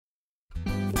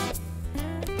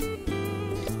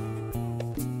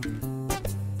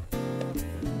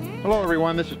Hello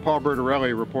everyone, this is Paul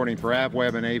Bertorelli reporting for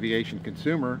AVweb and Aviation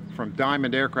Consumer from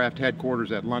Diamond Aircraft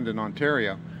headquarters at London,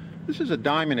 Ontario. This is a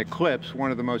Diamond Eclipse, one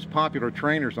of the most popular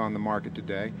trainers on the market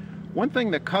today. One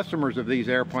thing that customers of these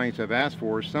airplanes have asked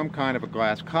for is some kind of a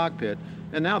glass cockpit,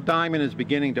 and now Diamond is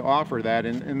beginning to offer that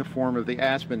in the form of the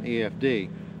Aspen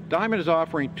EFD. Diamond is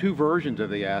offering two versions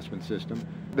of the Aspen system.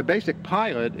 The basic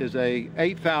Pilot is a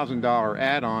 $8,000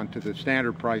 add-on to the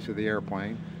standard price of the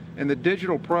airplane, and the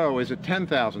Digital Pro is a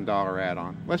 $10,000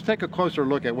 add-on. Let's take a closer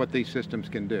look at what these systems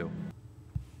can do.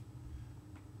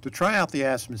 To try out the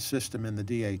Aspen system in the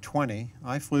DA20,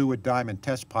 I flew with Diamond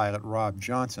test pilot Rob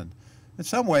Johnson. In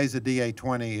some ways, the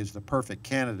DA20 is the perfect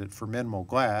candidate for minimal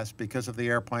glass because of the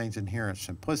airplane's inherent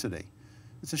simplicity.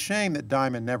 It's a shame that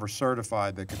Diamond never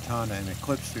certified the Katana and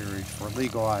Eclipse series for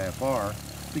legal IFR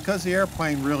because the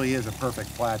airplane really is a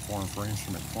perfect platform for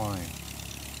instrument flying.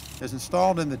 As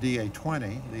installed in the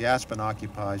DA20, the Aspen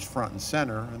occupies front and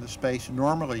center in the space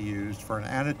normally used for an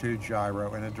attitude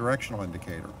gyro and a directional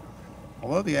indicator.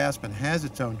 Although the Aspen has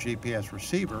its own GPS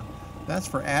receiver, that's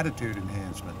for attitude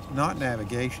enhancement, not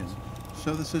navigation,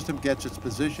 so the system gets its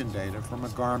position data from a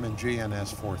Garmin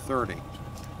GNS 430.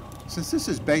 Since this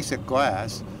is basic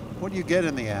glass, what you get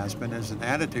in the Aspen is an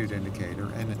attitude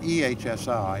indicator and an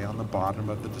EHSI on the bottom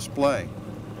of the display.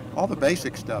 All the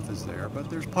basic stuff is there, but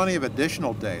there's plenty of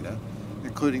additional data,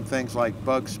 including things like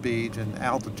bug speeds and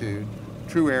altitude,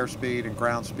 true airspeed and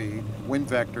ground speed, wind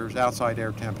vectors, outside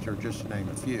air temperature, just to name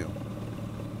a few.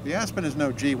 The Aspen is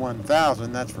no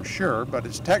G1000, that's for sure, but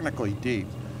it's technically deep.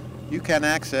 You can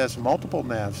access multiple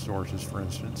nav sources, for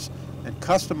instance, and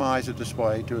customize the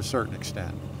display to a certain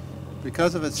extent.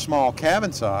 Because of its small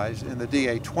cabin size, in the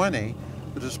DA20,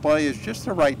 the display is just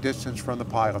the right distance from the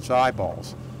pilot's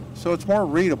eyeballs, so it's more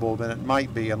readable than it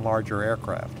might be in larger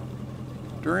aircraft.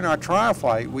 During our trial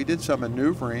flight, we did some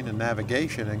maneuvering and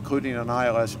navigation, including an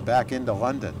ILS back into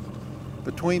London.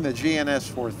 Between the GNS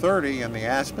 430 and the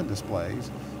Aspen displays,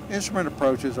 instrument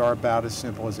approaches are about as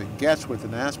simple as it gets with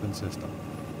an Aspen system.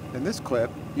 In this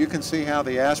clip, you can see how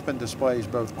the Aspen displays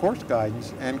both course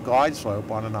guidance and glide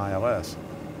slope on an ILS.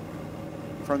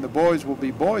 From the Boys Will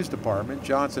Be Boys department,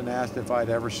 Johnson asked if I'd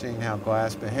ever seen how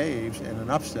glass behaves in an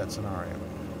upset scenario.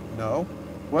 No?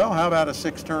 Well, how about a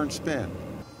 6-turn spin?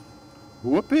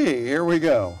 Whoopee, here we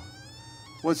go.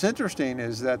 What's interesting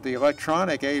is that the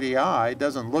electronic ADI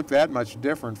doesn't look that much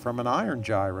different from an iron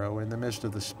gyro in the midst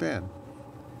of the spin.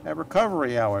 At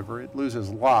recovery, however, it loses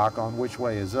lock on which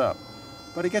way is up,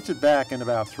 but it gets it back in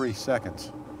about 3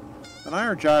 seconds. An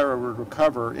iron gyro would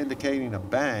recover indicating a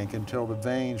bank until the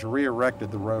vanes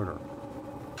re-erected the rotor.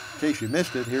 In case you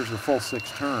missed it, here's the full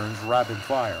 6 turns, rapid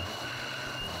fire.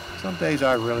 Some days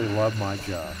I really love my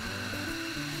job.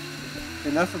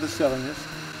 Enough of the silliness.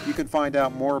 You can find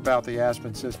out more about the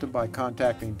Aspen system by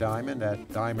contacting Diamond at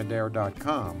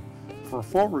diamondair.com. For a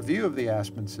full review of the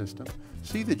Aspen system,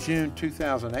 see the June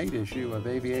 2008 issue of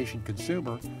Aviation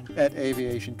Consumer at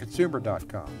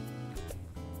aviationconsumer.com.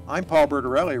 I'm Paul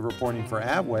Bertorelli reporting for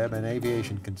AVweb and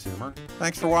Aviation Consumer.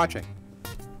 Thanks for watching.